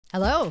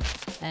Hello,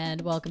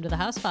 and welcome to the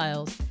House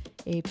Files,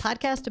 a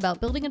podcast about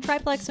building a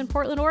triplex in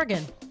Portland,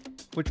 Oregon.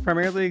 Which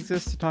primarily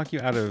exists to talk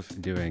you out of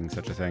doing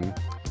such a thing.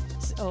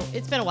 So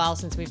it's been a while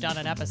since we've done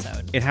an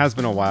episode. It has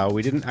been a while.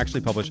 We didn't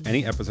actually publish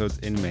any episodes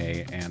in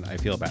May, and I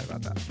feel bad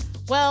about that.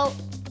 Well,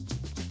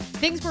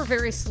 things were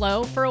very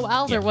slow for a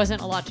while. There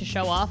wasn't a lot to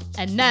show off.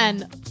 And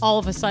then all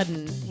of a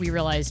sudden we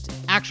realized,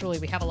 actually,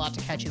 we have a lot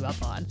to catch you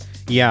up on.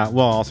 Yeah,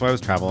 well, also I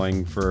was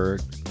traveling for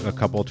a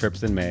couple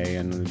trips in May,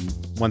 and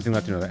one thing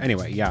led to another.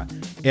 Anyway, yeah,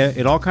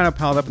 it all kind of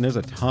piled up, and there's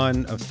a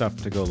ton of stuff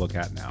to go look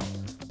at now.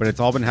 But it's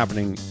all been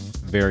happening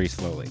very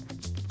slowly.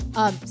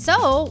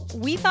 So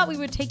we thought we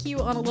would take you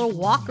on a little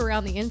walk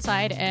around the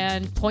inside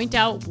and point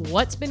out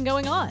what's been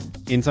going on.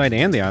 Inside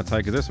and the outside,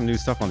 because there's some new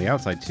stuff on the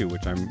outside, too,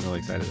 which I'm really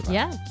excited about.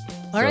 Yeah.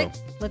 All right,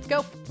 let's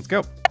go. Let's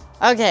go.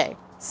 Okay,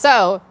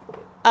 so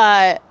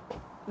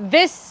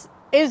this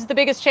is the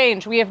biggest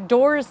change. We have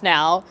doors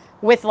now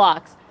with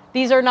locks.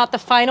 These are not the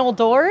final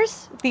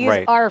doors.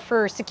 These are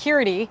for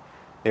security.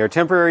 They are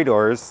temporary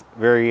doors,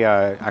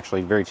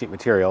 actually very cheap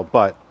material,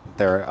 but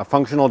they're a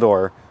functional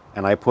door,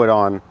 and I put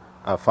on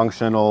a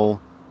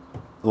functional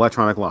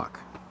electronic lock.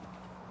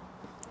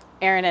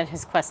 Aaron and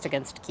his quest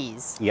against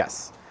keys.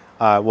 Yes.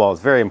 Well,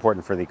 it's very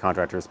important for the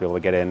contractors to be able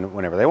to get in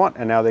whenever they want,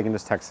 and now they can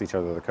just text each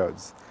other the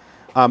codes.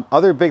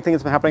 Other big thing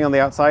that's been happening on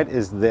the outside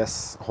is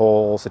this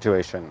whole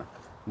situation.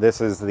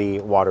 This is the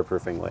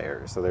waterproofing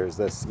layer. So there's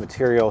this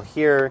material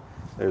here.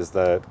 There's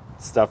the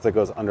stuff that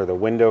goes under the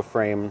window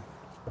frame.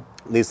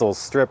 These little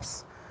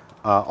strips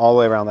all the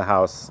way around the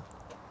house.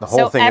 The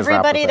whole thing is wrapped with it. So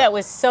everybody that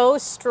was so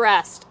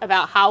stressed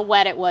about how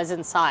wet it was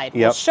inside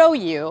will show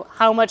you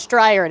how much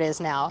drier it is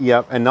now.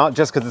 Yep, and not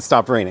just because it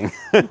stopped raining.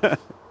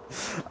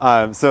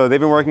 So they've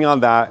been working on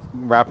that,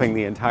 wrapping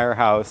the entire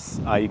house.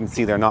 You can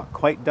see they're not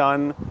quite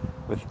done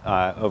with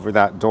over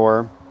that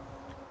door.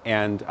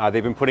 And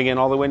they've been putting in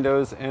all the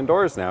windows and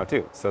doors now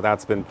too. So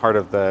that's been part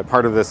of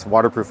this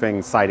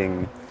waterproofing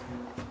siding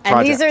project.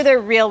 And these are the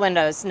real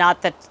windows,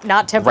 not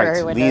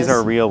temporary windows. These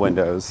are real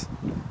windows.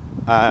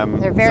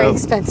 They're very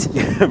expensive.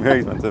 Yeah, very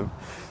expensive.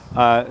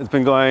 It's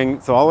been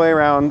going all the way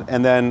around,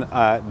 and then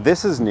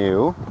this is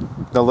new,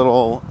 the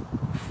little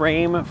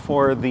frame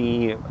for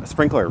the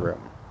sprinkler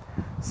room.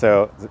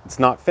 So it's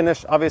not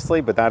finished, obviously,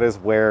 but that is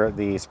where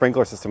the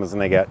sprinkler system is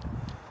going to get.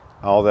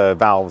 All the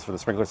valves for the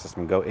sprinkler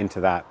system go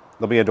into that.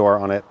 There'll be a door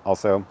on it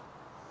also.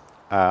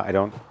 I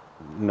don't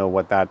know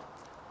what that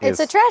is. It's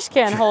a trash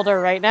can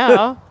holder right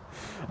now.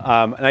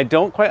 And I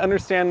don't quite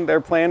understand their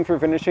plan for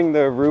finishing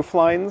the roof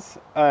lines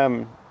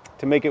to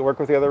make it work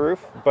with the other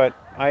roof, but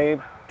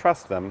I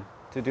trust them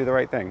to do the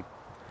right thing.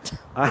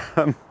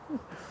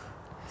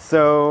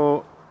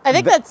 So I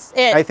think that's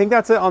it. I think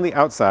that's it on the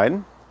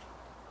outside.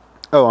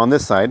 Oh, on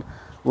this side.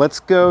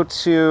 Let's go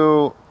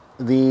to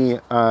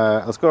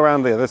let's go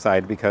around the other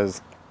side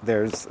because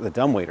there's the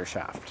Dumbwaiter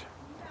Shaft.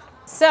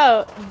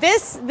 So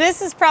this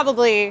is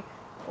probably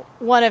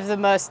one of the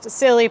most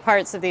silly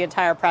parts of the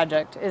entire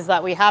project is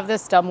that we have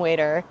this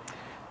dumbwaiter,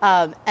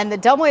 and the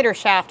Dumbwaiter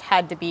Shaft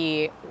had to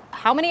be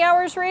how many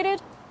hours rated?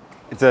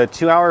 It's a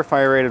 2-hour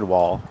fire rated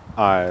wall.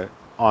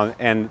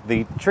 And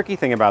the tricky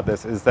thing about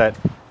this is that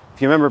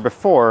if you remember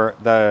before,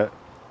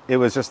 it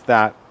was just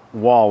that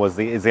wall is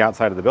the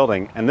outside of the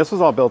building, and this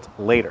was all built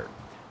later.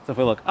 So if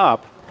we look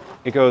up,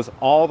 it goes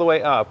all the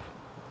way up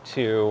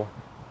to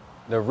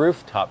the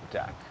rooftop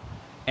deck.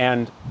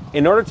 And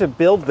in order to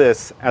build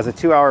this as a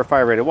 2-hour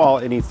fire rated wall,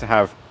 it needs to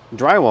have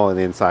drywall on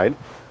the inside,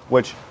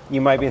 which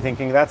you might be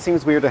thinking, that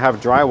seems weird to have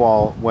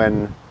drywall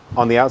when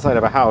on the outside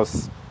of a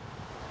house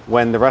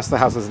when the rest of the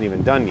house isn't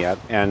even done yet.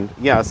 And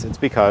yes, it's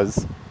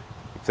because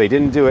if they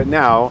didn't do it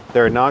now,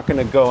 they're not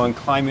going to go and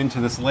climb into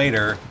this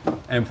later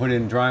and put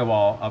in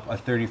drywall up a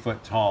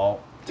 30-foot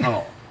tall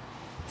tunnel.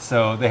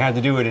 So they had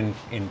to do it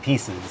in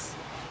pieces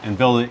and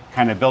build it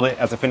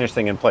as a finished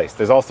thing in place.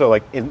 There's also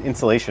like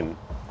insulation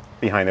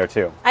behind there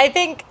too. I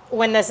think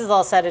when this is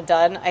all said and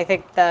done, I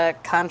think the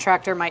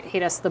contractor might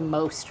hate us the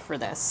most for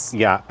this.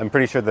 Yeah, I'm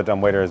pretty sure the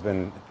dumbwaiter has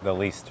been the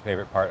least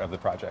favorite part of the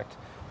project,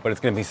 but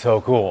it's going to be so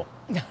cool.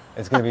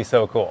 It's going to be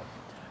so cool.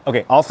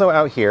 Okay, also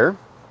out here,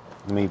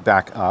 let me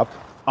back up.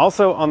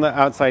 Also on the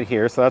outside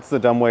here, so that's the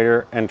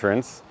dumbwaiter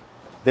entrance,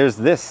 there's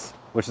this,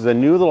 which is a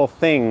new little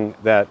thing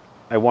that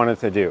I wanted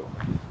to do.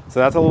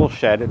 So that's a little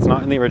shed. It's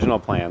not in the original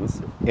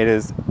plans. It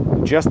is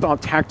just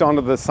tacked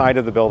onto the side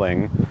of the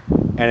building,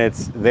 and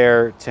it's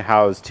there to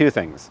house two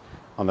things.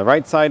 On the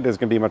right side, there's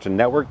going to be a bunch of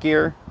network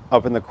gear.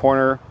 Up in the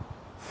corner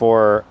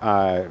for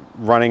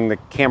running the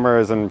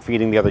cameras and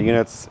feeding the other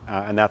units,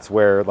 and that's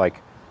where,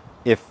 like,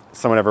 if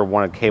someone ever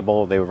wanted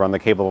cable, they would run the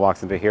cable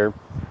box into here.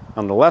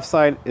 On the left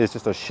side is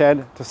just a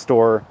shed to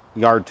store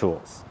yard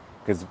tools,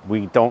 because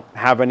we don't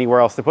have anywhere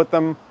else to put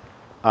them.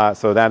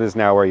 So that is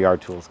now where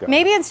yard tools go.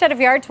 Maybe instead of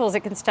yard tools,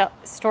 it can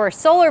store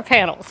solar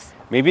panels.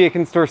 Maybe it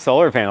can store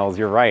solar panels,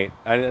 you're right.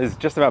 It's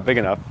just about big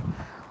enough.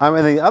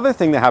 And the other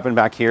thing that happened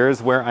back here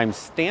is where I'm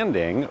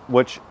standing,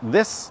 which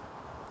this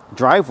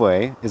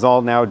driveway is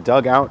all now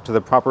dug out to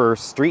the proper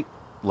street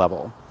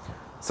level.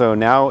 So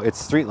now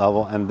it's street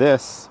level, and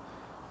this,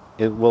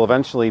 it will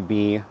eventually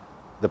be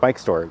the bike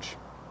storage.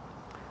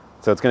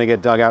 So it's going to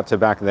get dug out to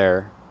back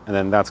there, and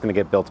then that's going to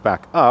get built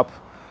back up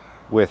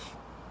with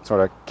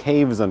sort of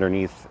caves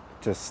underneath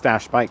to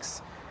stash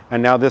bikes.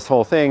 And now this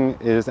whole thing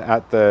is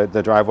at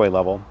the driveway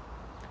level,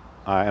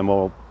 and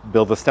we'll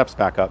build the steps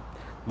back up.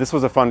 This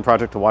was a fun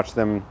project to watch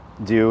them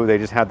do. They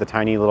just had the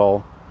tiny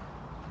little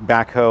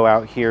backhoe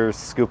out here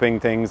scooping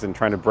things and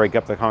trying to break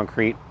up the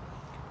concrete.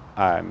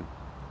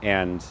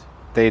 And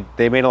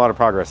they made a lot of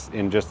progress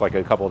in just like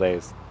a couple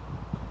days.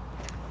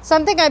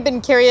 Something I've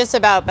been curious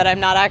about, but I'm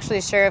not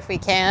actually sure if we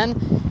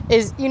can,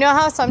 is you know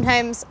how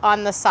sometimes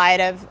on the side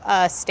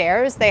of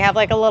stairs they have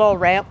like a little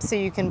ramp so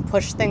you can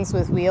push things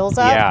with wheels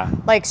up, Yeah.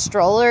 like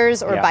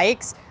strollers or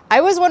bikes. I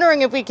was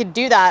wondering if we could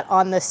do that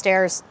on the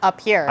stairs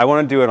up here. I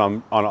want to do it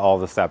on all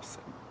the steps.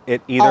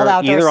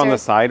 Either on the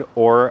side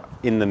or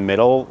in the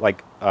middle,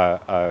 like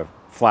a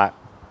flat.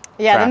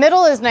 Yeah, track. the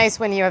middle is nice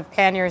when you have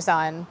panniers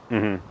on.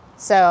 Mm-hmm.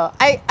 So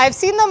I've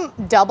seen them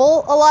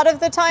double a lot of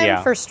the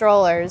time for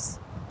strollers.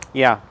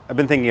 Yeah, I've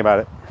been thinking about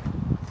it.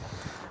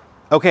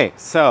 Okay,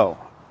 so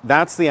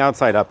that's the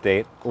outside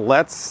update.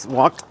 Let's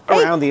walk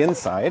around the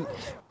inside.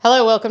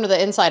 Hello, welcome to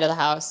the inside of the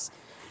house.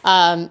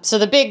 So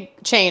the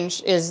big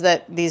change is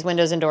that these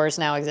windows and doors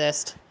now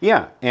exist.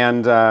 Yeah,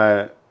 and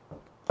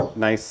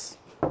nice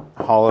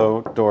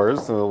hollow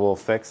doors that we'll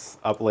fix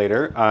up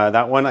later.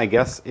 That one, I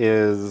guess,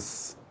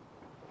 is...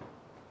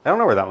 I don't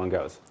know where that one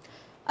goes.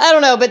 I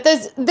don't know, but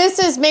this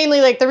is mainly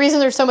like the reason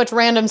there's so much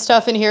random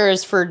stuff in here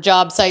is for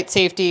job site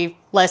safety,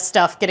 less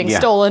stuff getting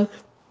stolen.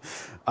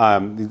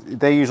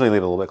 They usually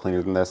leave it a little bit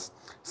cleaner than this.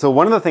 So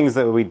one of the things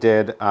that we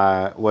did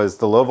was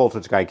the low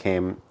voltage guy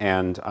came,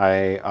 and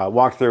I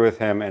walked through with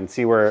him and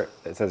see where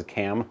it says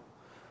cam.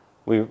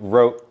 We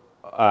wrote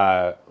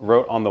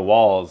on the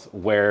walls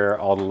where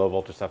all the low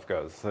voltage stuff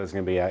goes. So there's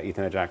going to be an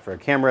Ethernet jack for a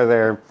camera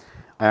there.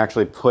 I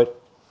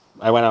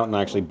went out and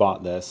actually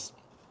bought this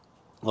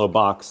little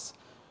box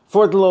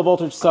for the low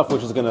voltage stuff,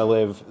 which is going to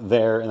live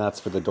there, and that's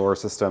for the door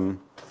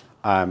system.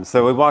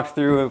 So we walked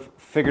through,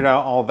 figured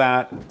out all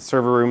that.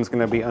 Server room's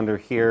going to be under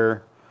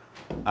here.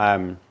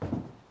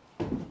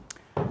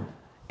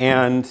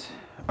 And,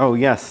 oh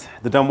yes,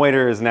 the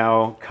dumbwaiter is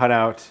now cut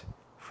out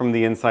from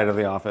the inside of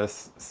the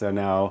office. So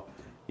now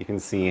you can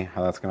see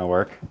how that's going to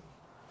work.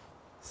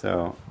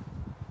 So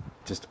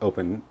just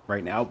open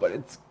right now, but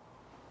it's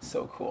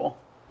so cool.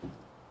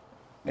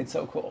 It's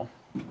so cool.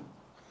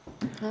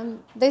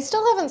 They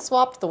still haven't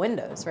swapped the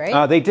windows,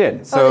 right? They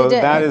did. So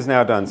that is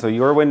now done. So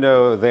your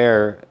window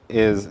there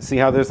is, see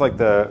how there's like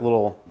the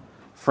little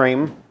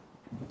frame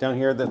down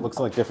here that looks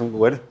like different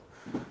wood?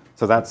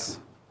 So that's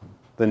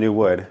the new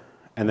wood.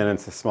 And then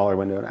it's a smaller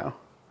window now.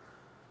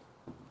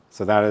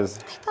 So that is...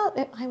 I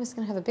thought I was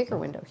going to have a bigger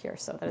window here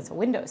so that it's a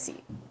window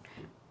seat.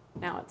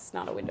 Now it's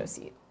not a window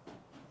seat.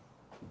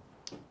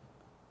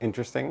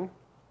 Interesting.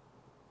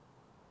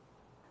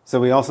 So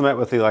we also met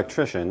with the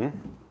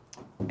electrician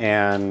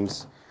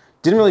and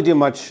didn't really do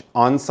much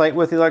on site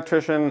with the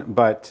electrician,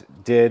 but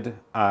did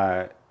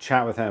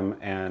chat with him.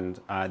 And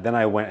then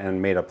I went and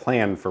made a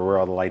plan for where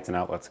all the lights and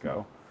outlets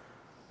go.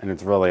 And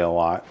it's really a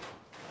lot.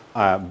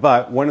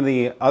 But one of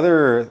the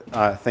other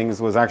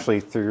things was actually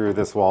through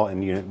this wall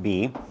in Unit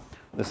B.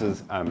 This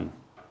is,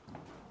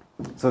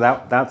 so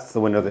that's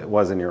the window that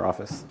was in your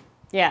office.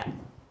 Yeah.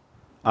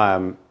 I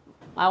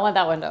want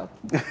that window.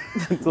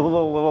 It's a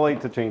little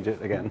late to change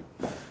it again.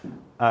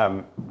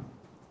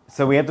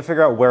 So we had to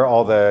figure out where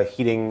all the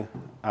heating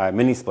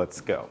mini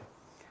splits go.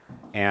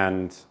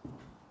 And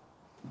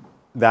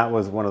that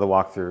was one of the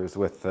walkthroughs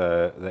with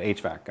the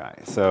HVAC guy.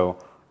 So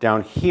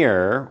down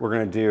here, we're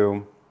going to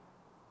do,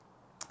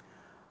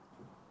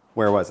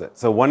 where was it?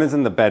 So one is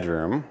in the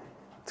bedroom.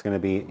 It's going to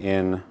be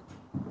in,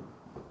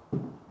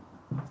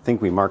 I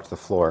think we marked the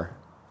floor.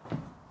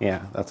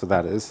 Yeah, that's what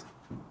that is.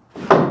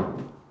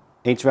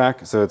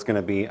 HVAC, so it's going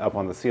to be up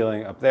on the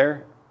ceiling up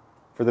there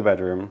for the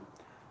bedroom.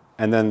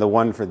 And then the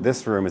one for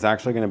this room is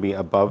actually going to be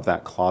above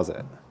that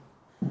closet.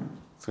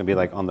 It's going to be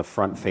like on the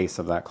front face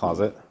of that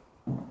closet.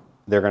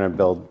 They're going to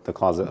build the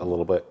closet a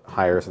little bit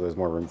higher so there's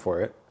more room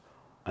for it.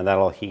 And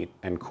that'll heat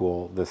and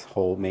cool this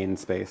whole main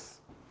space.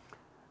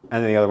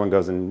 And then the other one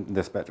goes in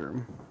this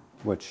bedroom,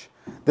 which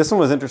this one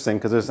was interesting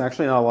because there's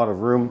actually not a lot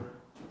of room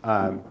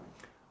of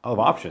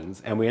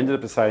options. And we ended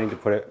up deciding to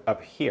put it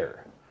up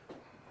here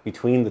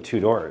between the two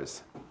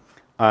doors.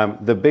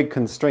 The big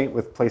constraint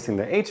with placing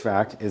the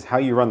HVAC is how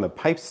you run the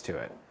pipes to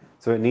it.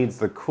 So it needs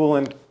the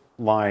coolant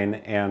line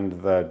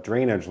and the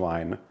drainage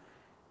line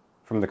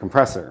from the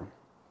compressor.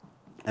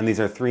 And these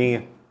are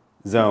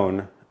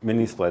 3-zone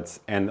mini splits,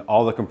 and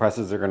all the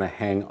compressors are going to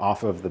hang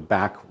off of the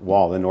back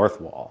wall, the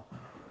north wall,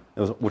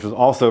 which was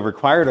also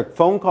required a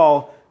phone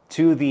call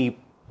to the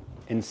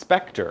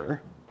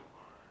inspector.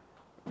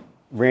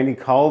 Randy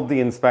called the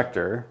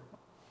inspector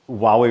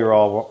while we were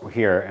all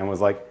here and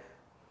was like,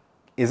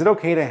 is it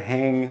okay to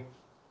hang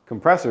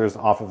compressors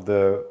off of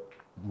the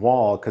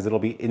wall because it'll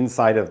be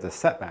inside of the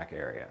setback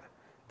area?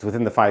 It's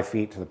within the 5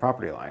 feet to the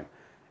property line.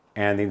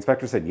 And the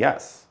inspector said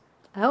yes.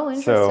 Oh,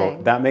 interesting. So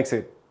that makes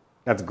it,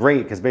 that's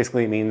great because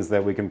basically it means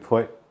that we can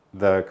put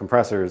the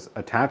compressors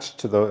attached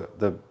to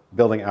the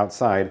building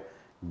outside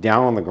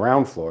down on the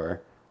ground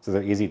floor, so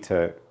they're easy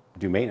to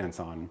do maintenance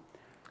on.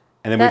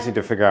 And then we just need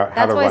to figure out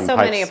how to run pipes. That's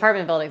why so many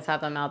apartment buildings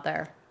have them out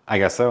there. I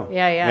guess so.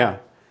 Yeah.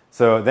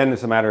 So then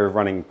it's a matter of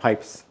running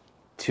pipes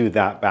to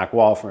that back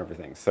wall from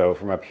everything. So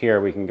from up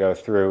here, we can go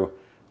through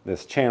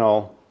this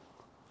channel.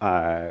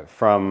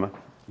 From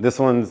this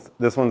one's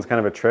kind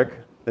of a trick.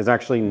 There's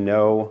actually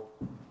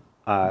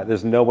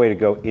there's no way to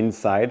go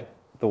inside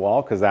the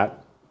wall because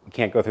you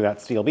can't go through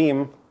that steel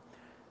beam.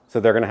 So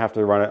they're going to have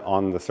to run it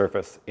on the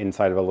surface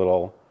inside of a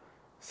little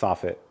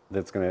soffit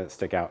that's going to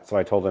stick out. So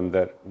I told them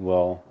that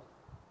we'll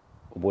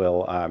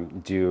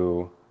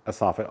do a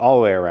soffit all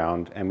the way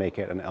around and make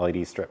it an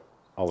LED strip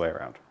all the way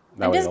around.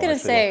 I'm just going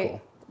to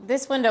say,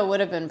 this window would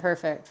have been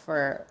perfect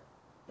for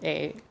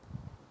a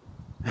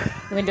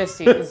window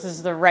seat. This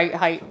is the right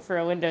height for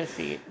a window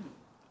seat.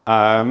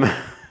 Why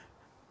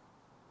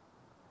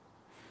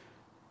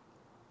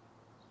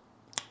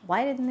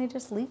didn't they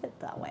just leave it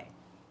that way?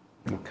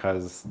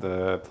 Because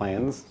the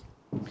plans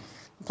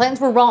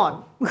were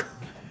wrong.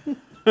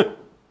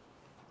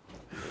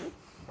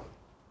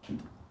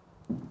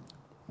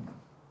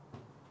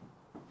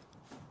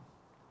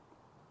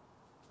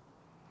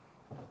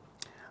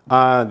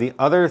 The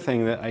other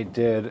thing that I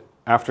did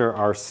after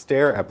our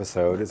stair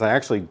episode is I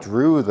actually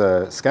drew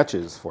the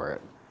sketches for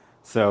it.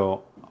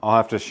 So I'll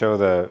have to show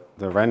the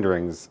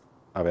renderings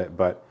of it,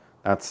 but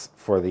that's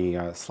for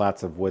the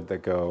slats of wood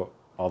that go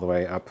all the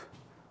way up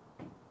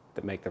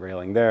that make the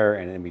railing there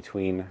and in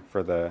between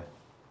for the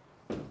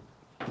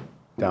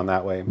down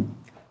that way.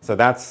 So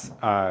that's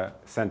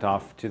sent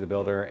off to the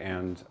builder,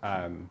 and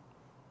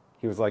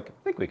he was like, I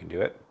think we can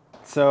do it.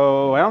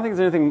 So I don't think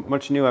there's anything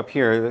much new up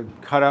here. The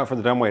cutout for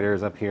the dumbwaiter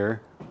is up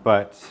here,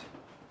 but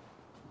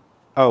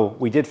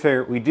we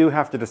do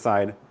have to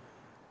decide.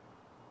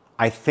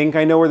 I think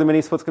I know where the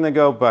mini split's going to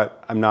go,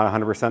 but I'm not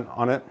 100%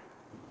 on it.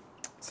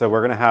 So we're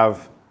going to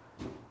have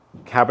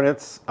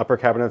cabinets, upper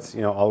cabinets,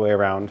 all the way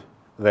around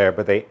there,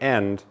 but they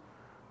end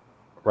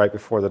right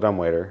before the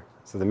dumbwaiter.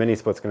 So the mini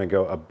split's going to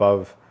go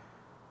above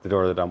the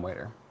door of the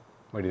dumbwaiter.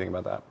 What do you think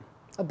about that?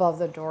 Above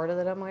the door to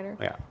the dumbwaiter?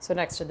 Yeah. So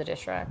next to the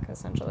dish rack,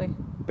 essentially.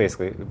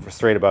 Basically,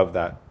 straight above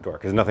that door,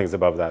 because nothing's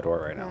above that door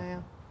right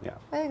now. Yeah.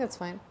 I think that's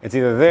fine. It's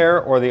either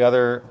there or the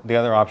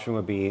other option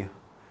would be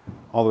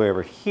all the way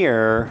over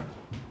here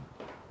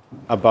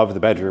above the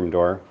bedroom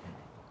door,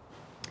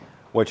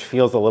 which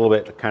feels a little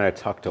bit kind of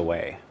tucked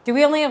away. Do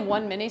we only have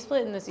one mini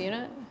split in this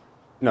unit?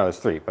 No, there's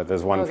 3, but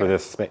there's one for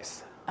this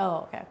space.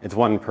 Oh, okay. It's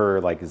one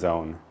per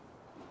zone.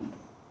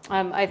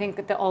 I think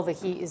that all the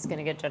heat is going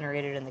to get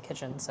generated in the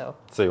kitchen, so.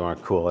 So you want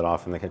to cool it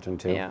off in the kitchen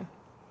too? Yeah.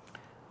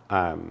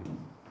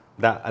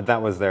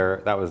 That was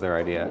their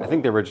idea. I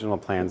think the original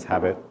plans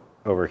have it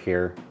over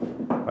here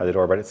by the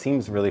door, but it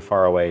seems really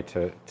far away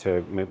to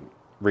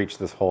reach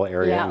this whole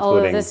area. Yeah,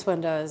 although this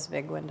window is a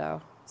big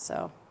window,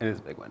 so. It is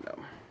a big window.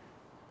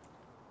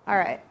 All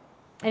right.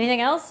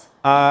 Anything else?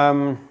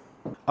 I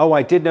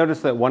did notice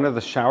that one of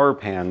the shower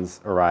pans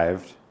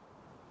arrived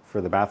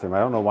for the bathroom. I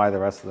don't know why the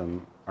rest of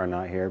them are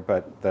not here,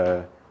 but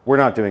we're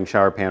not doing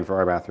shower pan for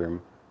our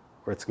bathroom,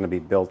 where it's going to be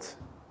built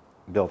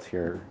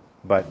here.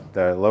 But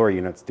the lower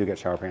units do get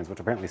shower pans, which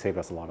apparently saved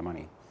us a lot of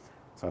money.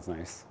 So that's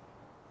nice.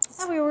 I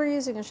thought we were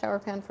using a shower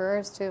pan for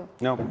ours too.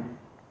 No.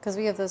 Because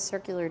we have the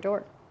circular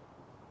door.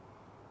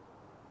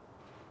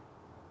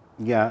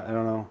 Yeah, I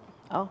don't know.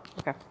 Oh,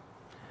 okay.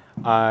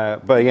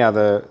 But yeah,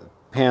 the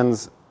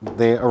pans,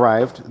 they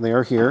arrived. They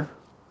are here.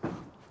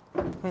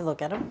 Can we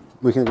look at them?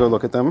 We can go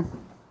look at them.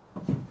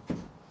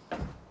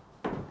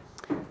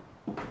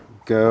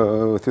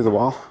 Go through the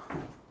wall.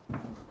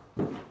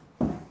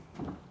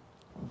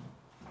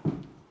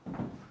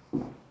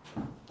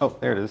 Oh,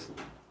 there it is.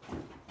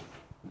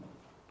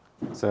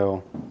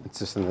 So it's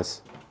just in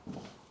this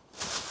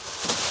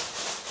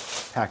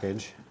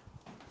package.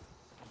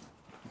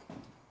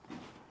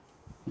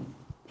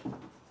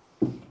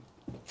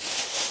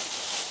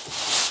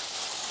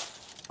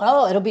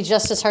 Oh, it'll be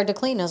just as hard to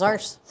clean as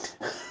ours.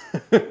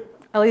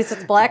 At least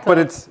it's black. But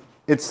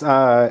it's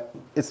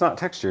not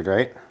textured,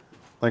 right?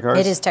 Like ours.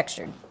 It is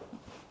textured.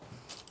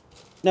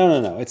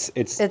 No. It's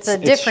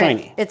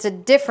shiny. It's a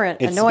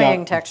different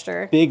annoying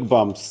texture. Big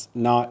bumps,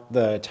 not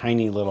the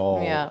tiny little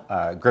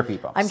grippy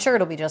bumps. I'm sure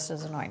it'll be just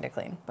as annoying to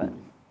clean, but.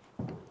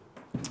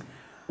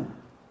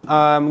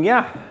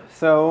 Yeah.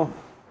 So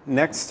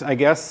next, I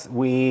guess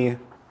they're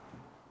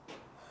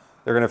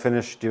gonna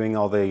finish doing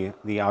all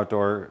the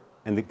outdoor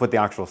and they put the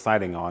actual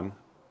siding on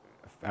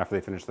after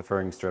they finish the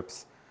furring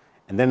strips,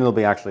 and then it'll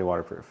be actually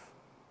waterproof.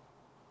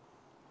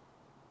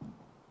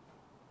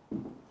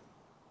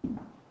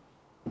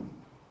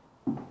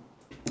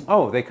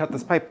 Oh, they cut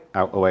this pipe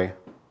out away.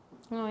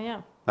 Oh,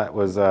 yeah. That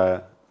was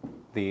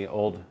the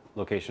old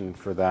location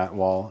for that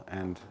wall,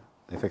 and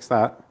they fixed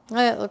that.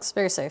 It looks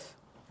very safe.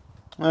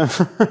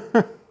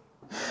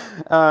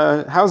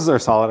 Houses are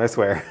solid, I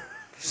swear.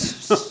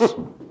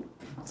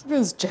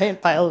 This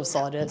giant pile of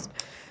sawdust.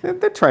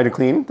 They try to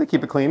clean. They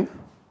keep it clean.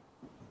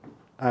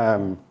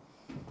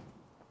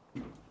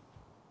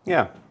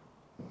 Yeah.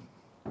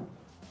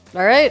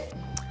 All right.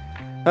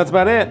 That's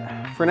about it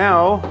for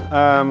now.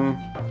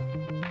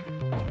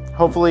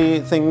 Hopefully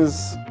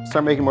things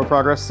start making more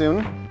progress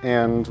soon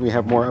and we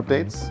have more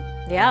updates.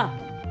 Yeah.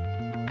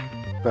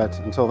 But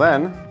until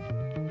then,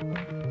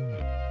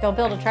 don't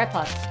build a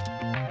tripod.